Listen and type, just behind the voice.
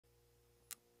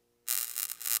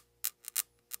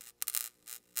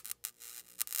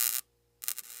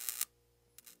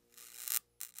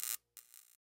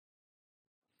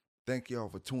Thank y'all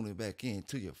for tuning back in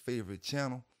to your favorite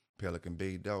channel, Pelican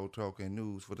Bay Dog Talk and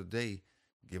News for the day.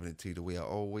 Giving it to you the way I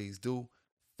always do,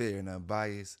 fair and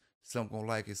unbiased. Some gonna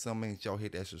like it, some ain't. Y'all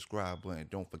hit that subscribe button.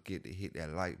 Don't forget to hit that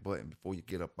like button before you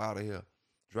get up out of here.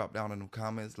 Drop down in them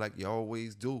comments like you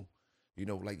always do. You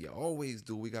know, like you always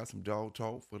do. We got some dog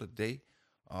talk for the day.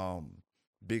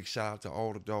 Big shout out to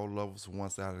all the dog lovers from one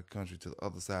side of the country to the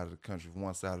other side of the country, from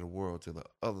one side of the world to the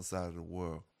other side of the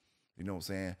world. You know what I'm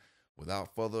saying?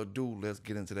 Without further ado, let's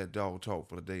get into that dog talk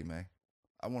for the day, man.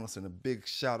 I want to send a big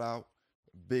shout out,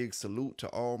 big salute to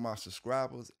all my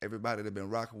subscribers, everybody that been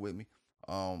rocking with me,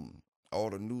 all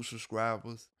the new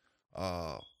subscribers,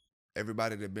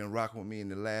 everybody that been rocking with me in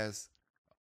the last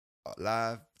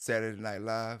live, Saturday Night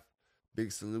Live.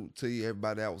 Big salute to you,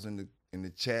 everybody that was in the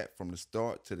chat from the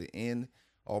start to the end.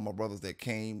 All my brothers that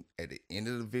came at the end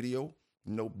of the video,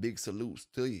 big salutes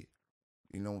to you.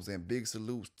 You know what I'm saying? Big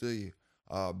salutes to you.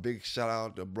 Big shout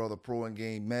out to brother Pro and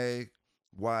Game Mag,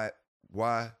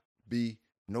 YB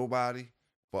Nobody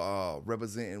for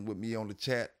representing with me on the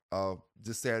chat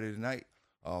this Saturday night.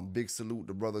 Big salute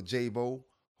to brother J-Bo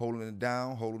holding it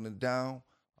down.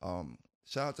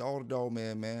 Shout out to all the dog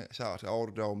man. Shout out to all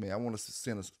the dog man. I want to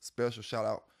send a special shout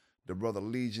out to brother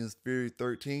Legion's Fury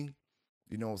 13.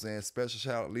 You know what I'm saying? Special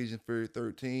shout out Legion Fury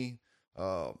 13.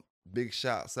 Big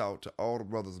shouts out to all the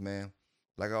brothers, man.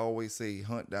 Like I always say,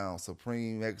 Hunt Down,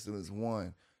 Supreme Excellence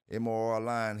 1, MRR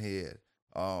Lionhead,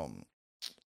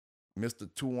 Mr.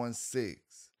 216.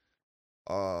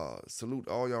 Salute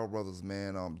all y'all brothers,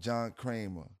 man. John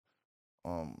Kramer,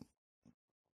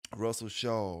 Russell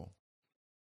Shaw,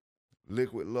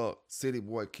 Liquid Luck, City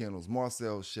Boy Kennels,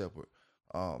 Marcel Shepard,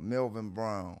 Melvin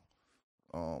Brown,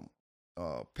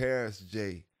 Paris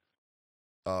J,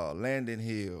 Landon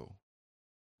Hill.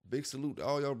 Big salute to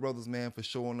all y'all brothers, man, for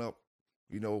showing up,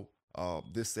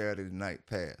 this Saturday night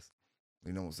past.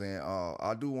 You know what I'm saying?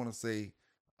 I do want to say,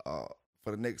 for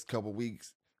the next couple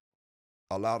weeks,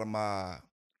 a lot of my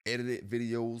edited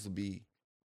videos will be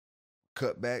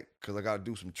cut back because I got to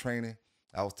do some training.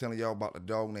 I was telling y'all about the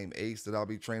dog named Ace that I'll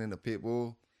be training, the pit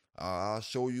bull. I'll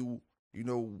show you,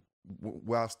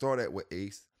 where I start at with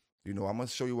Ace. I'm going to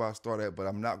show you where I start at, but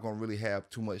I'm not going to really have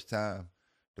too much time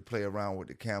to play around with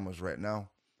the cameras right now.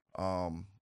 I'm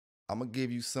going to give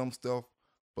you some stuff,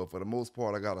 but for the most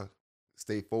part, I got to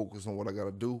stay focused on what I got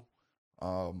to do.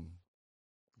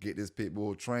 Get this pit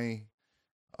bull trained,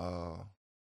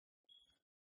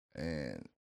 and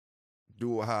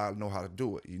do it how I know how to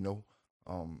do it,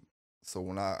 So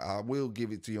when I will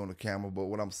give it to you on the camera, but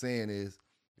what I'm saying is,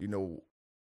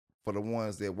 for the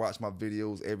ones that watch my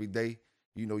videos every day,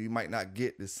 you might not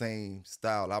get the same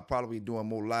style. I'll probably be doing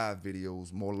more live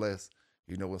videos, more or less.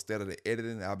 Instead of the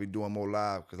editing, I'll be doing more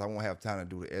live because I won't have time to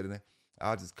do the editing.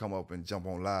 I'll just come up and jump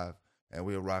on live, and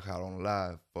we'll rock out on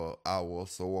live for an hour or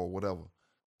so or whatever.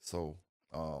 So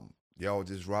y'all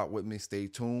just rock with me. Stay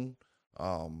tuned.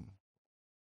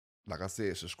 Like I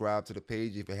said, subscribe to the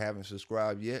page if you haven't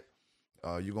subscribed yet.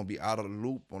 You're going to be out of the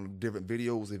loop on the different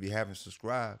videos if you haven't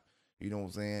subscribed. You know what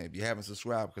I'm saying? If you haven't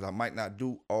subscribed, because I might not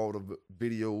do all the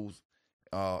videos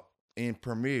in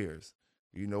premieres.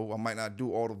 I might not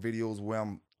do all the videos where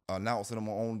I'm announcing them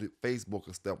on the Facebook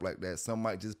and stuff like that. Some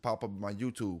might just pop up on my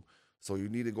YouTube. So you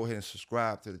need to go ahead and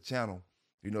subscribe to the channel,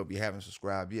 if you haven't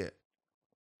subscribed yet.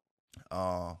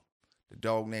 The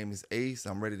dog name is Ace.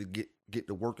 I'm ready to get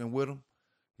to working with him.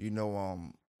 It's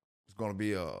going to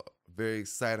be a very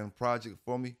exciting project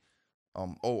for me.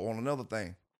 On another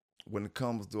thing, when it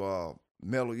comes to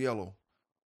Mellow Yellow,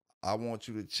 I want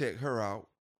you to check her out.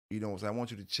 I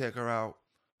want you to check her out.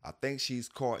 I think she's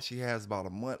caught. She has about a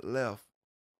month left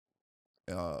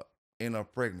in her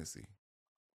pregnancy.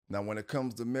 Now, when it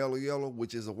comes to Mellow Yellow,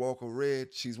 which is a Walker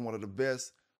Red, she's one of the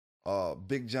best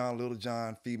Big John, Little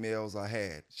John females I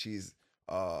had. She's,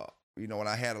 and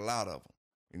I had a lot of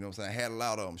them. I had a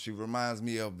lot of them. She reminds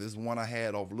me of this one I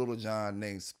had of Little John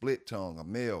named Split Tongue, a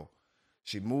male.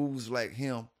 She moves like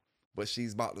him, but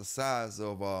she's about the size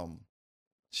of,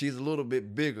 she's a little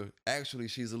bit bigger. Actually,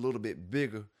 she's a little bit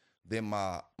bigger than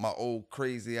my old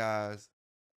Crazy Eyes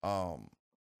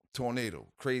Tornado,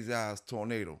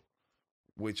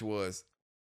 which was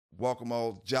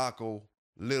Walkamo's Jocko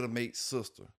Little Mate's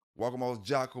sister. Walkamo's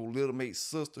Jocko Little Mate's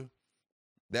sister.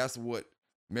 That's what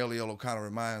Mellow Yellow kind of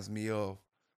reminds me of,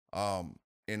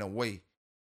 in a way,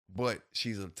 but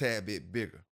she's a tad bit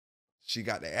bigger. She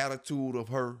got the attitude of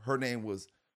her name was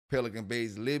Pelican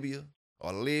Bay's Libya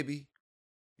or Libby,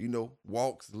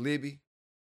 walks Libby,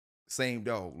 same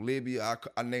dog. Libya,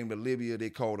 I named her Libya, they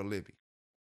called her Libby,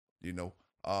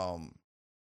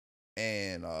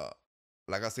 and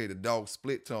like I said, the dog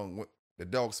Split Tongue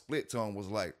was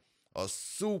like A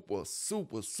super,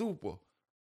 super, super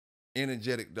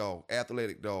energetic dog,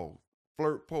 athletic dog.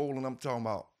 Flirt pole, and I'm talking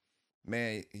about,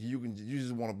 man, you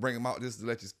just want to bring him out just to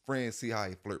let your friends see how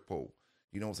he flirt pole.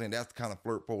 You know what I'm saying? That's the kind of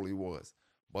flirt pole he was.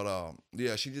 But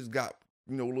yeah, she just got,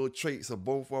 little traits of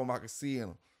both of them I could see in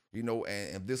them.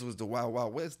 And if this was the Wild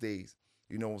Wild West days,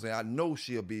 you know what I'm saying? I know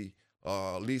she'll be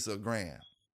Lisa Graham.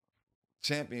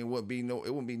 Champion it wouldn't be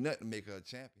nothing to make her a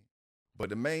champion. But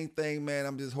the main thing, man,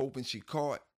 I'm just hoping she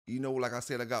caught. Like I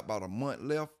said, I got about a month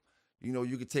left.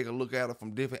 You can take a look at her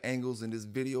from different angles in this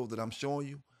video that I'm showing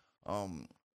you.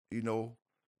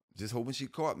 Just hoping she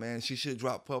caught, man. She should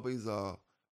drop puppies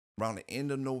around the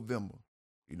end of November.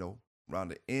 Around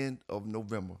the end of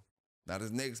November. Now,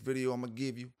 this next video I'm going to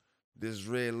give you, this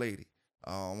red lady.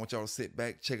 I want y'all to sit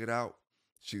back, check it out.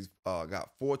 She's got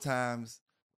 4 times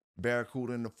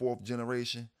Barracuda in the 4th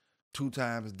generation, 2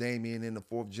 times Damien in the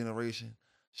 4th generation.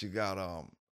 She got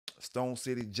Stone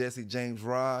City Jesse James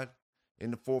Rod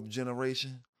in the 4th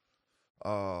generation.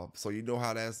 So you know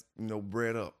how that's,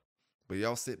 bred up. But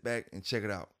y'all sit back and check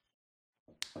it out.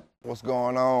 What's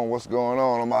going on? What's going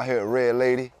on? I'm out here at Red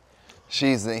Lady.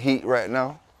 She's in heat right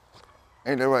now.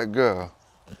 Ain't that right, girl?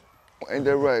 Ain't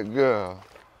that right, girl?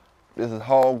 This is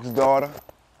Hogg's daughter.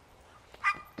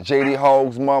 JD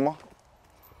Hogg's mama.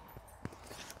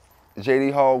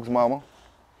 JD Hogg's mama.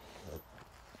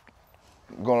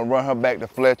 Gonna run her back to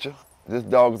Fletcher. This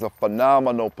dog is a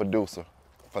phenomenal producer.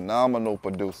 Phenomenal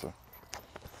producer.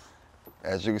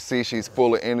 As you can see, she's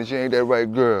full of energy. Ain't that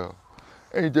right, girl?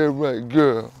 Ain't that right,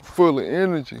 girl? Full of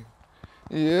energy.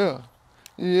 Yeah.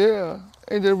 Yeah.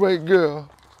 Ain't that right,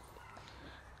 girl?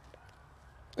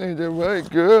 Ain't that right,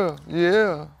 girl?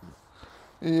 Yeah.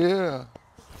 Yeah.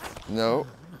 No.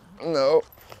 No.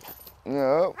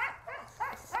 No.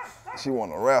 She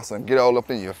wanna wrestle and get all up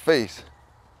in your face.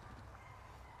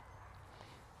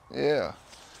 Yeah.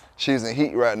 She's in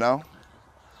heat right now.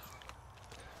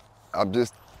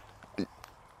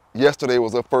 Yesterday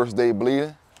was her first day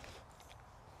bleeding.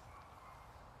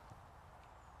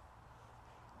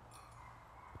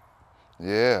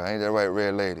 Yeah, ain't that right,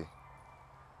 Red Lady?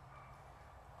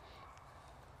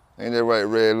 Ain't that right,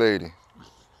 Red Lady?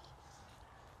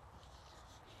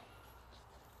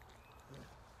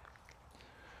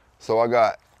 So I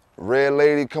got Red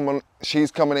Lady coming,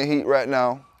 she's coming in heat right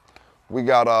now. We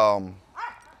got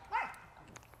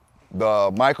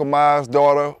the Michael Myers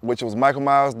daughter, which was Michael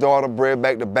Myers' daughter, bred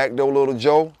back to Backdoor Little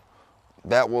Joe.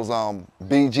 That was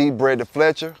BG bred to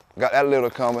Fletcher. Got that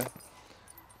litter coming.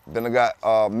 Then I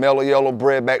got Mellow Yellow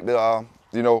bred back to,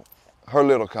 her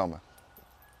litter coming.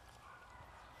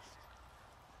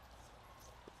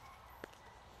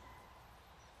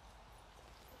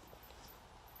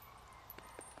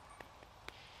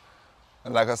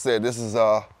 And like I said, this is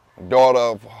daughter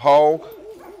of Hogg.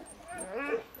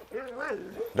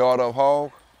 Daughter of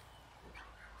Hogg.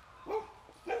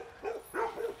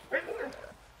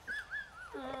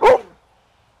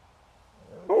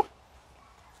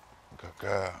 Good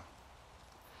girl.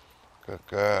 Good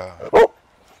girl.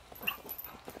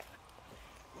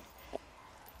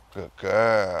 Good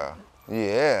girl.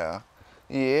 Yeah.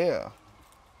 Yeah.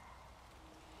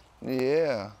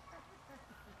 Yeah.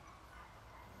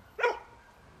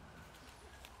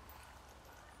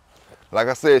 Like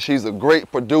I said, she's a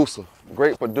great producer.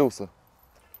 Great producer.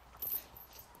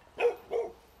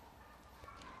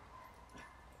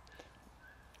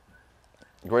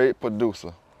 Great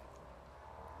producer.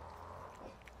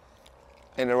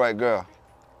 Ain't the right girl?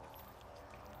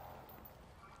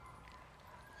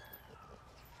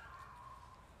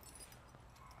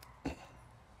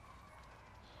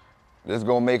 This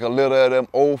gonna make a litter of them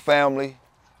old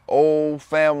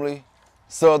family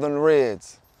Southern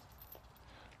Reds.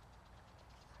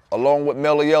 Along with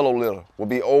Mellow Yellow litter will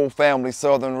be old family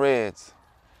Southern Reds.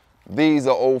 These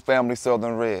are old family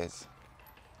Southern Reds.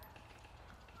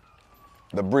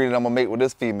 The breed I'm gonna make with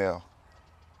this female.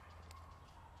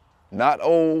 Not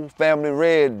old family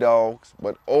red dogs,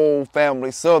 but old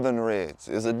family Southern Reds.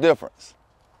 There's a difference.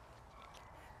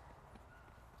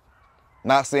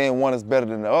 Not saying one is better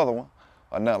than the other one,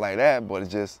 or nothing like that, but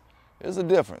it's a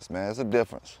difference, man, it's a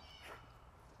difference.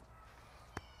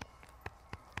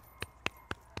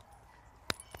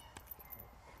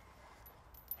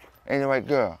 Ain't the right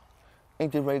girl?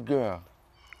 Ain't the right girl?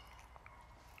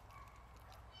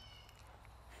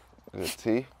 Good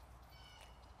teeth.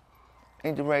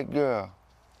 Ain't the right girl?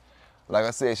 Like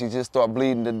I said, she just started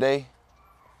bleeding today.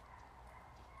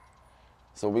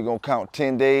 So we're gonna count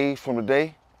 10 days from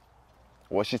today.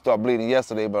 Well, she started bleeding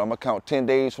yesterday, but I'm gonna count 10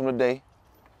 days from today.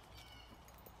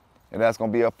 And that's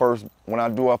gonna be her first, when I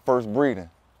do her first breeding.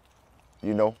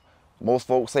 Most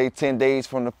folks say 10 days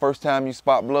from the first time you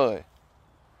spot blood.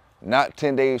 Not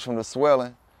 10 days from the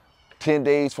swelling, 10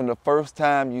 days from the first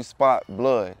time you spot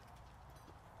blood.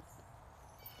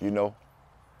 You know,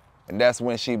 and that's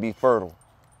when she be fertile.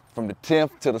 From the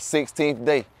 10th to the 16th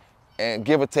day. And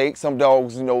give or take, some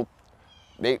dogs, you know,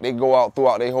 they go out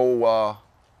throughout their whole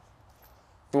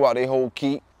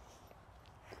keep,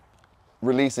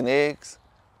 releasing eggs.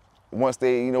 Once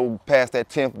they, you know, pass that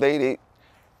 10th day, they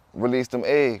release them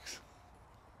eggs.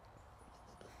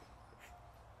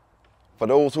 For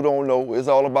those who don't know, it's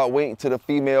all about waiting till the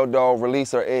female dog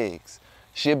release her eggs.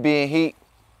 She'll be in heat,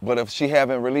 but if she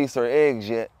haven't released her eggs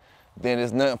yet, then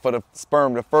there's nothing for the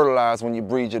sperm to fertilize when you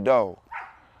breed your dog.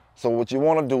 So what you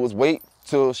want to do is wait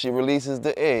till she releases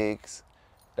the eggs.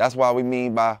 That's why we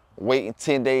mean by waiting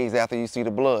 10 days after you see the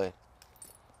blood.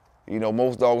 You know,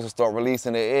 most dogs will start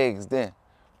releasing their eggs then,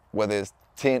 whether it's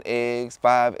 10 eggs,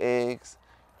 5 eggs.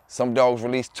 Some dogs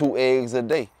release 2 eggs a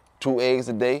day. 2 eggs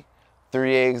a day,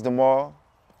 3 eggs tomorrow,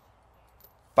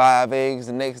 5 eggs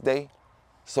the next day.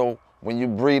 So when you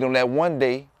breed on that one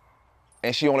day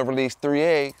and she only released 3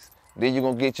 eggs, then you're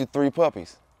gonna get you 3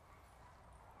 puppies.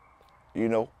 You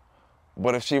know?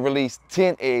 But if she released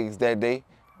 10 eggs that day,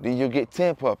 then you'll get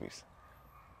 10 puppies.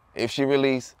 If she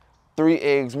released 3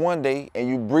 eggs one day and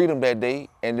you breed them that day,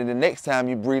 and then the next time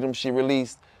you breed them, she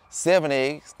released 7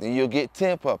 eggs, then you'll get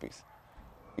 10 puppies.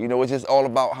 You know, it's just all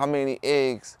about how many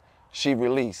eggs she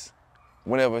released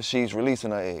whenever she's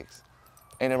releasing her eggs.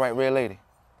 Ain't that right, Red Lady?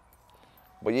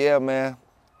 But yeah, man.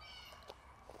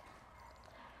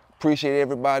 Appreciate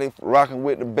everybody rocking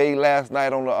with the Bay last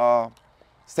night on the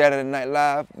Saturday Night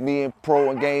Live. Me and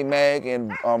Pro and Game Mag and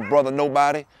Brother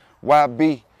Nobody,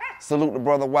 YB. Salute to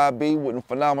Brother YB with them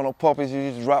phenomenal puppies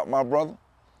you just dropped, my brother.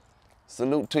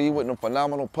 Salute to you with them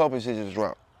phenomenal puppies you just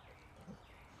dropped.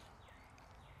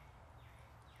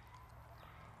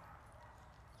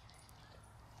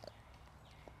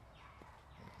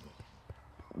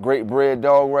 Great bred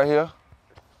dog right here.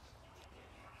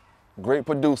 Great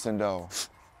producing dog.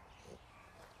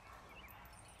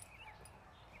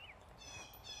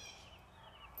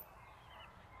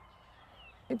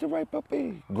 Ain't the right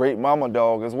puppy? Great mama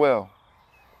dog as well.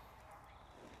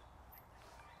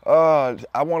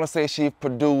 I want to say she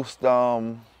produced,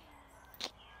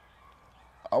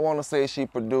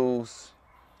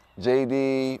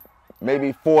 JD,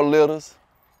 maybe 4 litters.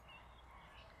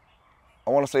 I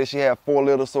want to say she had 4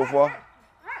 litters so far.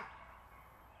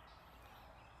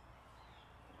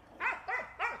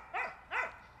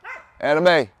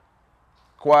 Anime,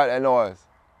 quiet that noise.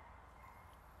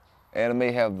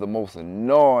 Anime have the most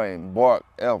annoying bark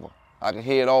ever. I can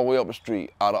hear it all the way up the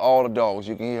street. Out of all the dogs,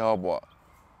 you can hear her bark.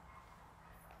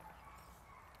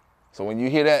 So when you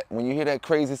hear that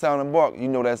crazy sounding bark, you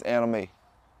know that's Anime.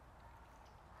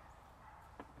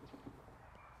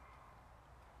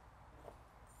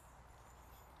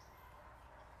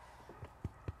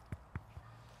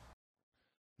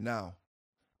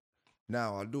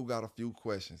 Now, I do got a few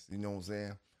questions. You know what I'm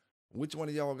saying? Which one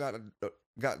of y'all got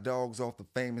dogs off the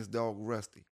famous dog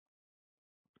Rusty?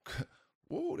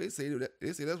 Whoa, they say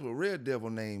that's what Red Devil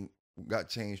name got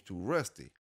changed to Rusty.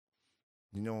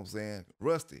 You know what I'm saying?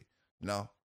 Rusty.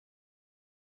 Now,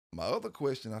 my other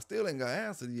question I still ain't got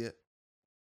answered yet.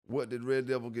 What did Red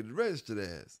Devil get registered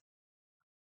as?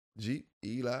 Jeep,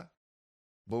 Eli,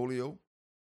 Bolio,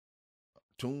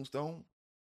 Tombstone,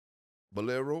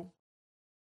 Bolero,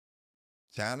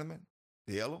 Chinaman,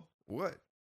 Yellow, what?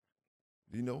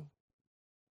 You know?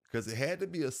 Because it had to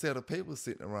be a set of papers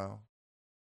sitting around.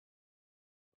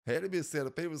 Had to be a set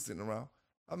of papers sitting around.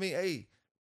 I mean, hey,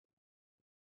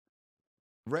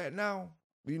 right now,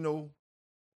 you know,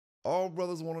 all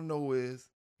brothers want to know is,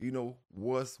 you know,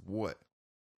 what's what.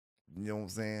 You know what I'm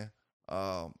saying?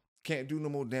 Can't do no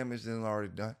more damage than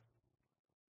already done.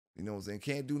 You know what I'm saying?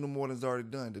 Can't do no more than's already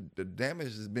done. The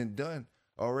damage has been done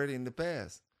already in the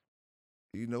past.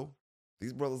 You know,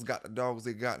 these brothers got the dogs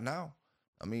they got now.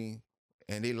 I mean,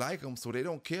 and they like them, so they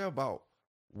don't care about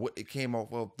what it came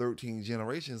off of 13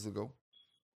 generations ago.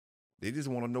 They just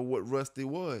want to know what Rusty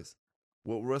was,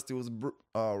 what Rusty was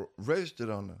registered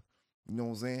under. You know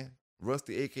what I'm saying?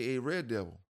 Rusty, aka Red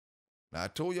Devil. Now I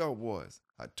told y'all boys.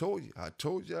 I told you.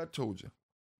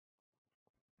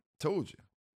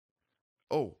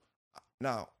 Oh,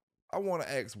 now I want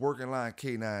to ask Working Line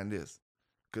K9 this.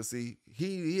 Cause see,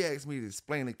 he asked me to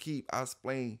explain the keep. I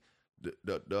explained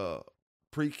the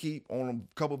pre-keep on a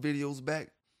couple videos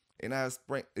back. And I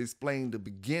explained the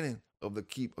beginning of the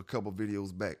keep a couple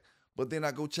videos back. But then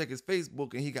I go check his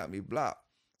Facebook and he got me blocked.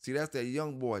 See, that's that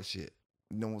young boy shit.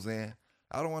 You know what I'm saying?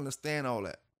 I don't understand all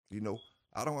that. You know,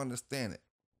 I don't understand it.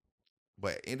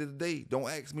 But at the end of the day, don't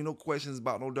ask me no questions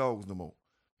about no dogs no more.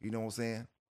 You know what I'm saying?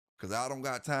 Cause I don't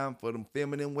got time for them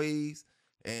feminine ways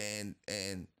and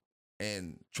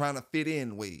trying to fit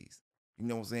in ways. You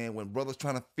know what I'm saying? When brothers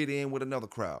trying to fit in with another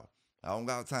crowd, I don't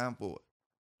got time for it.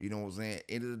 You know what I'm saying?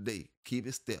 End of the day, keep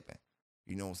it stepping.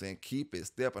 You know what I'm saying? Keep it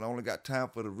stepping. I only got time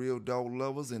for the real dog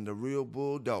lovers and the real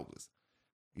bulldoggers.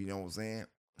 You know what I'm saying?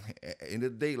 At the end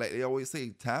of the day, like they always say,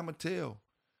 time will tell.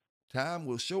 Time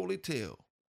will surely tell.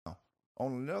 Now,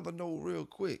 on another note, real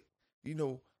quick, you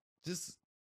know, just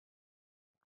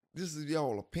this is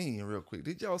y'all opinion real quick.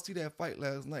 Did y'all see that fight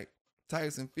last night?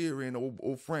 Tyson Fury and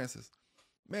old Francis.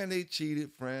 Man, they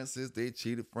cheated Francis. They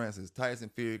cheated Francis. Tyson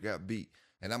Fury got beat.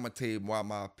 And I'm going to tell you why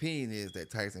my opinion is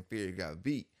that Tyson Fury got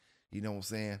beat. You know what I'm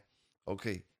saying?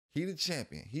 Okay, he the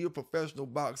champion. He a professional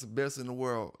boxer, best in the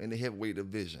world in the heavyweight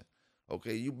division.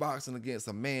 Okay, you boxing against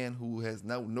a man who has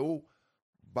no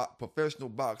professional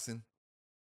boxing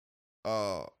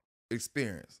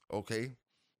experience. Okay,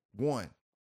 1.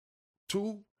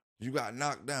 2, you got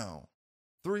knocked down.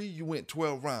 3, you went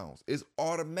 12 rounds. It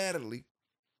automatically,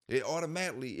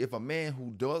 if a man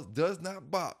who does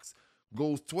not box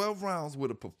goes 12 rounds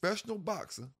with a professional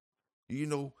boxer, you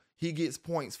know, he gets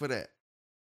points for that.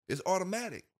 It's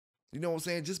automatic. You know what I'm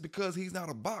saying? Just because he's not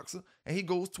a boxer and he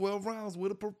goes 12 rounds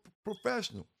with a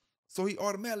professional. So he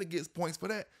automatically gets points for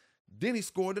that. Then he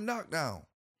scored the knockdown,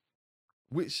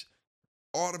 which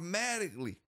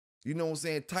automatically, you know what I'm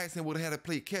saying, Tyson would have had to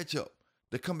play catch up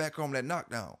to come back on that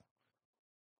knockdown.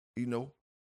 You know,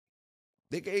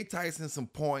 they gave Tyson some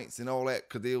points and all that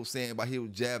because they were saying about he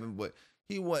was jabbing, but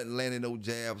he wasn't landing no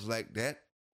jabs like that.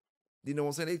 You know what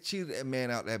I'm saying? They cheated that man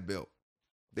out that belt.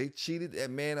 They cheated that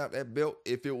man out that belt.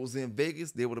 If it was in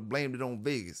Vegas, they would have blamed it on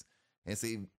Vegas and say,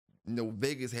 you know,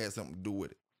 Vegas had something to do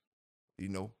with it. You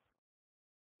know.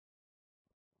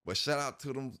 But shout out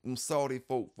to them Saudi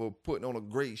folk for putting on a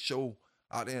great show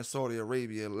out there in Saudi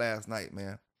Arabia last night,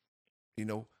 man. You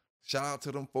know, shout out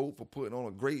to them folk for putting on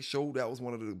a great show. That was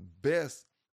one of the best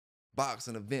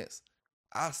boxing events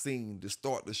I seen to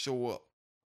start to show up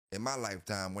in my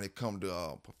lifetime when it come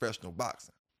to professional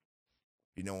boxing.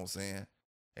 You know what I'm saying?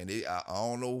 And I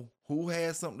don't know who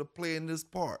had something to play in this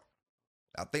part.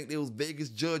 I think there was Vegas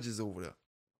judges over there.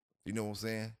 You know what I'm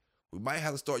saying? We might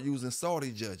have to start using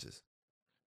Saudi judges.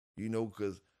 You know,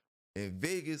 because in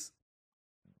Vegas,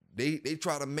 they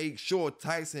try to make sure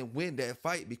Tyson win that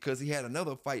fight because he had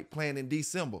another fight planned in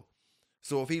December.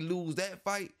 So if he lose that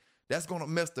fight, that's going to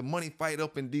mess the money fight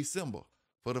up in December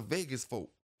for the Vegas folk.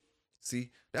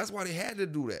 See, that's why they had to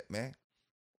do that, man.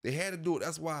 They had to do it.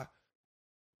 That's why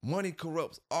money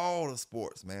corrupts all the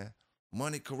sports, man.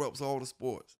 Money corrupts all the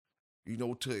sports, you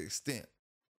know, to an extent.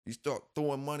 You start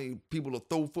throwing money, people will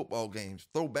throw football games,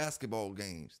 throw basketball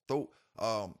games, throw,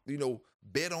 you know,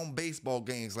 bet on baseball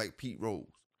games like Pete Rose.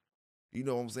 You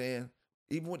know what I'm saying?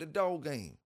 Even with the dog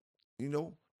game, you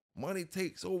know, money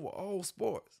takes over all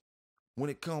sports when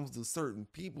it comes to certain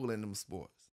people in them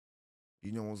sports.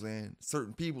 You know what I'm saying?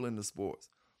 Certain people in the sports.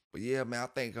 But yeah, man, I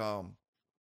think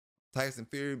Tyson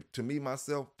Fury, to me,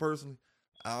 myself, personally,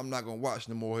 I'm not going to watch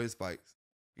no more of his fights.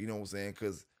 You know what I'm saying?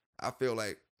 Because I feel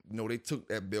like, you know, they took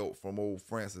that belt from old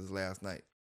Francis last night.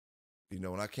 You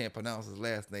know, and I can't pronounce his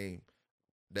last name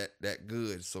that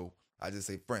good, so I just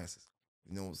say Francis.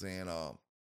 You know what I'm saying?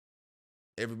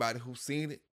 Everybody who's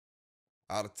seen it,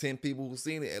 out of 10 people who've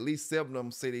seen it, at least 7 of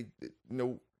them say they, you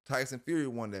know, Tyson Fury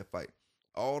won that fight.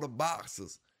 All the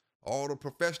boxers, all the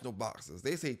professional boxers,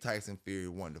 they say Tyson Fury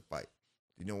won the fight.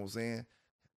 You know what I'm saying?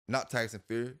 Not Tyson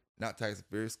Fury,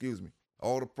 excuse me.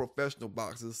 All the professional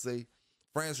boxers say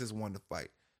Francis won the fight.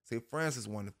 Say Francis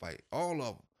won the fight. All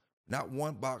of them. Not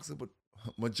one boxer, but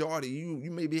majority.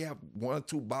 You maybe have 1 or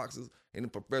 2 boxers in the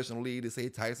professional league that say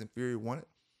Tyson Fury won it.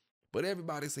 But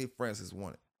everybody say Francis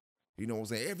won it. You know what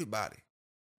I'm saying? Everybody.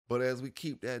 But as we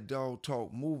keep that dog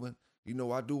talk moving, you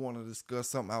know, I do want to discuss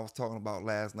something I was talking about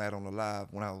last night on the live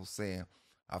when I was saying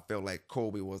I felt like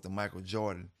Kobe was the Michael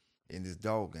Jordan in this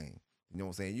dog game. You know what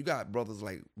I'm saying? You got brothers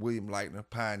like William Lightner,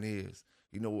 pioneers.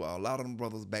 You know, a lot of them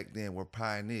brothers back then were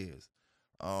pioneers.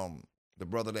 The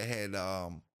brother that had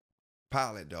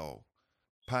Pilot Dog,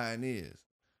 pioneers.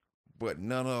 But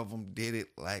none of them did it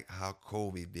like how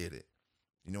Kobe did it.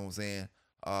 You know what I'm saying?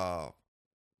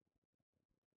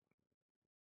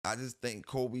 I just think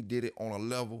Kobe did it on a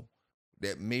level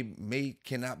that may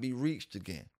cannot be reached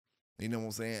again. You know what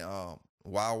I'm saying?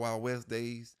 Wild Wild West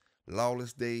days,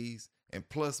 lawless days, and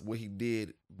plus what he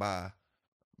did by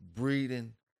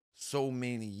breeding so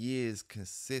many years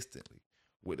consistently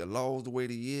with the laws the way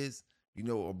they is. You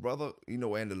know, a brother, you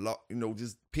know, and the law, you know,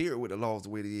 just period with the laws the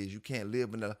way they is. You can't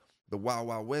live in the Wild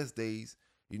Wild West days.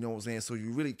 You know what I'm saying? So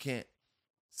you really can't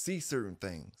see certain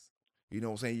things. You know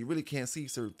what I'm saying? You really can't see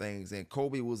certain things. And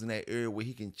Kobe was in that area where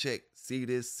he can check, see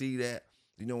this, see that.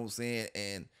 You know what I'm saying?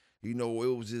 And, you know,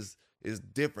 it was just, it's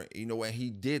different. You know, and he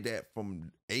did that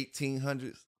from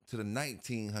 1800s to the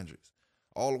 1900s,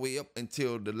 all the way up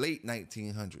until the late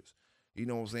 1900s. You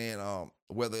know what I'm saying?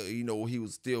 Whether, you know, he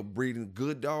was still breeding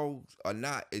good dogs or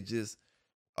not, it just,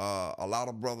 a lot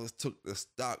of brothers took the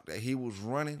stock that he was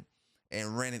running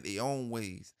and ran it their own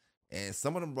ways. And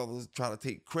some of them brothers try to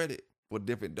take credit for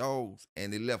different dogs,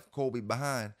 and they left Kobe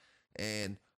behind.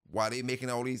 And while they making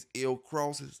all these ill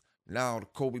crosses, now the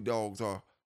Kobe dogs are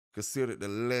considered the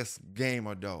less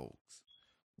gamer dogs.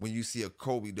 When you see a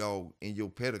Kobe dog in your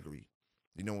pedigree,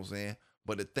 you know what I'm saying?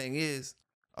 But the thing is,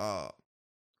 what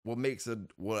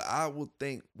I would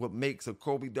think what makes a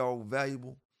Kobe dog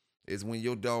valuable is when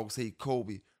your dog say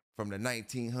Kobe from the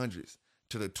 1900s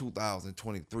to the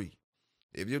 2023.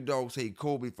 If your dog say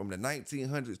Kobe from the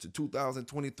 1900s to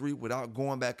 2023 without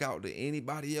going back out to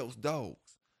anybody else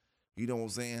dogs, you know what I'm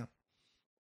saying?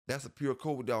 That's a pure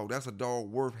Kobe dog. That's a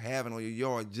dog worth having on your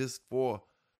yard just for,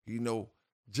 you know,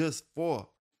 just for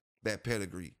that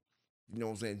pedigree. You know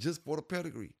what I'm saying? Just for the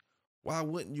pedigree. Why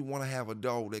wouldn't you want to have a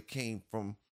dog that came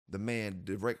from the man,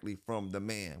 directly from the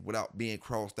man, without being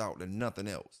crossed out to nothing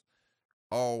else?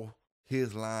 All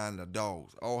his line of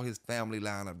dogs, all his family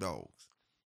line of dogs.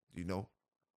 You know?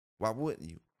 Why wouldn't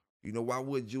you? You know, why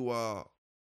would you I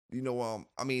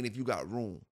mean, if you got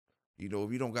room. You know,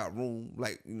 if you don't got room,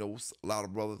 like, you know, a lot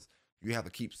of brothers, you have to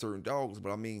keep certain dogs.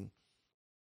 But I mean,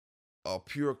 a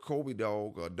pure Kobe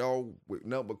dog, a dog with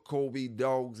nothing but Kobe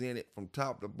dogs in it from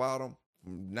top to bottom,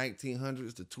 from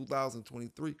 1900s to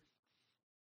 2023,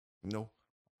 you know,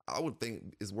 I would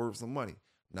think it's worth some money.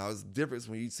 Now, it's different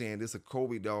when you saying this a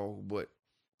Kobe dog, but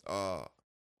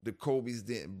the Kobe's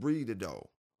didn't breed the dog.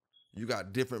 You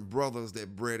got different brothers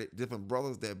that bred it,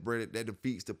 that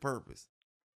defeats the purpose.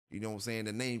 You know what I'm saying?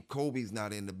 The name Kobe's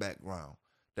not in the background.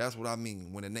 That's what I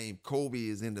mean when the name Kobe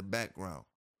is in the background,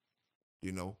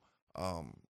 you know?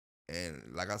 And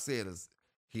like I said,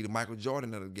 he the Michael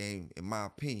Jordan of the game, in my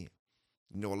opinion.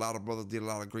 You know, a lot of brothers did a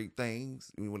lot of great things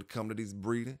when it come to this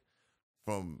breeding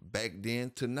from back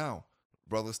then to now.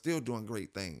 Brothers still doing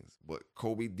great things, but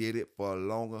Kobe did it for a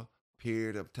longer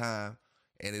period of time,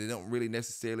 and it don't really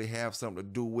necessarily have something to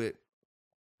do with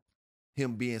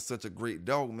him being such a great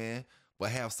dog, man,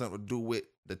 but have something to do with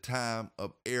the time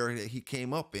of era that he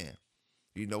came up in.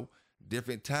 You know,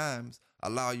 different times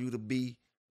allow you to be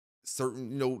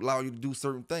certain, you know, allow you to do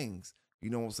certain things. You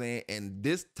know what I'm saying? And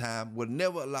this time will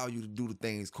never allow you to do the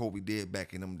things Kobe did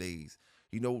back in them days.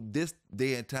 You know, this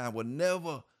day and time will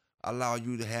never allow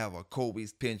you to have a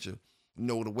Kobe's pincher, you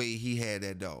know, the way he had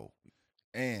that dog.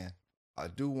 And I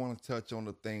do want to touch on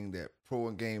the thing that Pro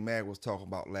and Game Mag was talking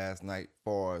about last night,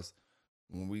 far as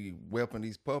when we weapon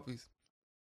these puppies.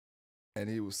 And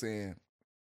he was saying,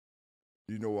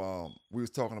 you know, we was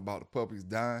talking about the puppies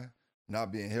dying,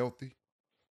 not being healthy.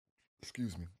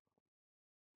 Excuse me.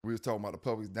 We was talking about the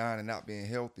puppies dying and not being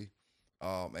healthy.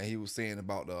 And he was saying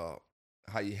about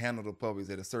how you handle the puppies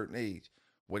at a certain age.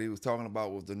 What he was talking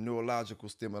about was the neurological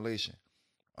stimulation.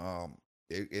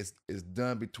 It's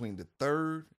done between the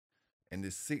 3rd and the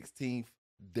 16th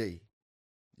day.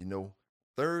 You know,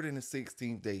 3rd and the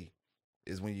 16th day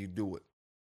is when you do it.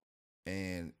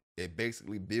 And it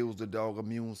basically builds the dog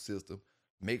immune system,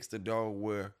 makes the dog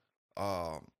what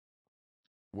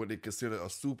they consider a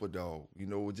super dog. You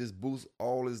know, it just boosts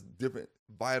all his different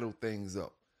vital things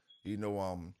up. You know,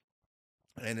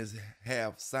 and it's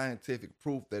have scientific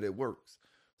proof that it works.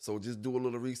 So just do a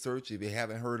little research if you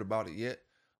haven't heard about it yet.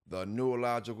 The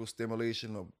neurological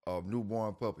stimulation of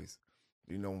newborn puppies.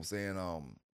 You know what I'm saying?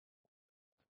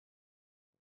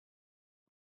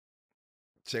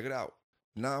 Check it out.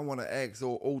 Now I want to ask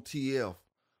OTF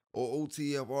or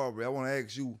OTF Aubrey, I want to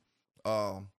ask you,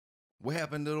 what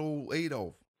happened to old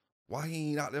Adolf? Why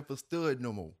he ain't out there for stud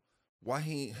no more? Why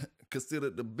he ain't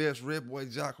considered the best red boy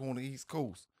jock on the East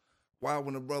Coast? Why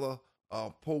when a brother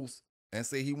posts and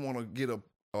say he want to get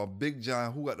a Big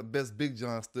John, who got the best Big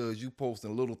John studs, you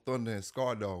posting Little Thunder and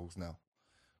Scar Dogs now?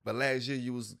 But last year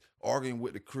you was arguing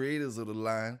with the creators of the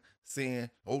line saying,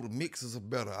 oh, the mixes are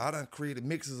better. I done created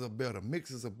mixes are better.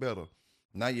 Mixes are better.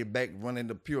 Now you're back running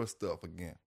the pure stuff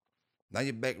again. Now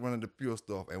you're back running the pure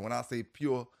stuff. And when I say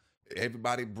pure,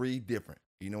 everybody breed different.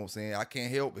 You know what I'm saying? I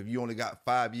can't help if you only got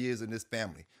 5 years in this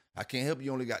family. I can't help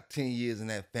you only got 10 years in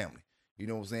that family. You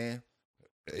know what I'm saying?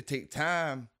 It take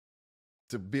time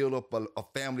to build up a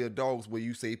family of dogs where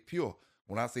you say pure.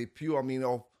 When I say pure, I mean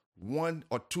off 1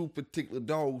 or 2 particular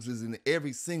dogs is in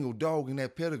every single dog in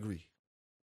that pedigree.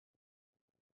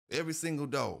 Every single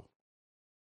dog.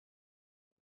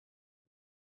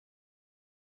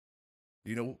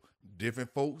 You know,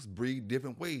 different folks breed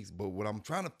different ways. But what I'm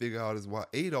trying to figure out is why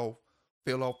Adolf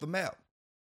fell off the map.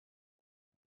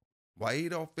 Why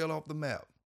Adolf fell off the map.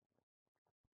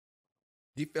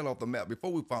 He fell off the map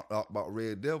before we found out about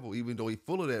Red Devil, even though he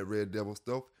full of that Red Devil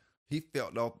stuff. He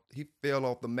fell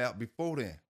off the map before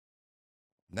then.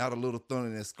 Now the Little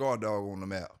Thunder and Scar Dog on the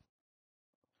map.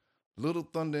 Little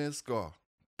Thunder and Scar.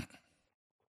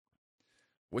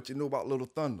 What you know about Little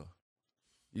Thunder?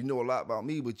 You know a lot about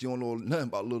me, but you don't know nothing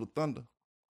about Little Thunder.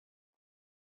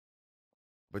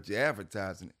 But you're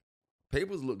advertising it.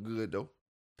 Papers look good, though.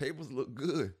 Papers look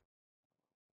good.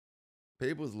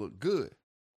 Papers look good.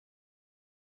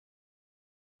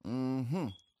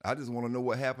 I just want to know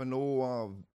what happened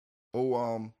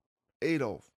to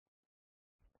Adolf.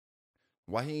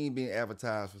 Why he ain't being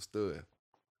advertised for stud?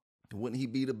 Wouldn't he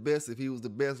be the best if he was the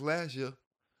best last year?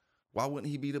 Why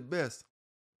wouldn't he be the best?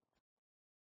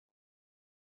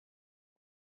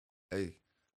 Hey,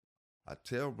 I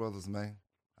tell brothers, man.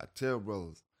 I tell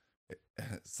brothers.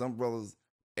 Some brothers,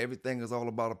 everything is all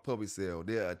about a puppy sale.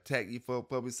 They'll attack you for a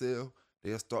puppy sale.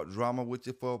 They'll start drama with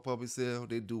you for a puppy sale.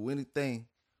 They do anything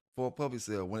for a puppy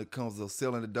sale when it comes to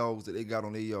selling the dogs that they got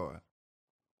on their yard.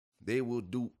 They will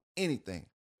do anything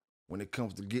when it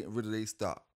comes to getting rid of their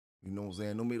stock. You know what I'm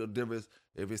saying? No matter the difference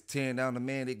if it's tearing down the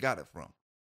man they got it from.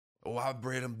 Oh, I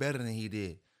bred him better than he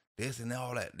did. This and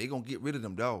all that. They gonna get rid of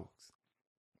them dogs.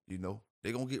 You know,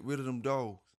 they gonna get rid of them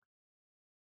dogs.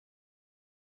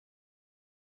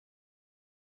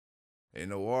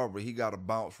 And no Aubrey, he gotta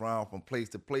bounce around from place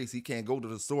to place. He can't go to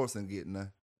the source and get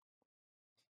none.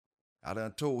 I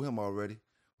done told him already.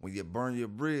 When you burn your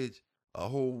bridge a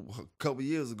couple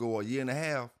years ago, a year and a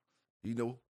half, you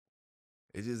know,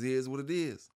 it just is what it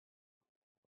is.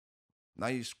 Now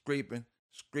you scraping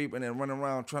and running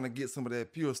around trying to get some of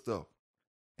that pure stuff.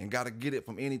 And gotta get it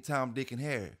from any Tom, Dick, and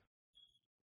Harry.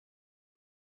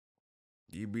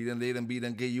 They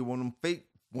done gave you one of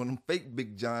them fake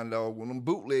Big John dogs, one of them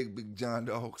bootleg Big John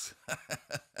dogs.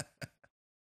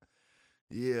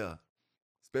 Yeah.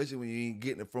 Especially when you ain't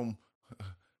getting it from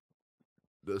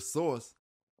the source.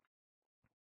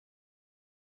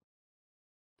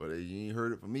 But you ain't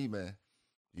heard it from me, man.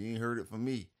 You ain't heard it from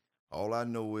me. All I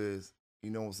know is, you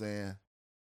know what I'm saying?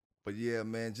 But yeah,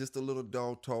 man, just a little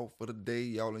dog talk for the day.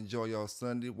 Y'all enjoy y'all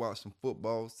Sunday. Watch some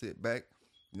football. Sit back.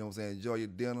 You know what I'm saying? Enjoy your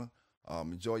dinner.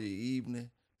 Enjoy your evening.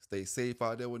 Stay safe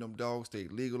out there with them dogs. Stay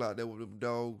legal out there with them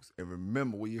dogs. And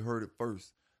remember where you heard it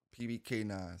first.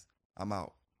 PBK9s. I'm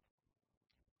out.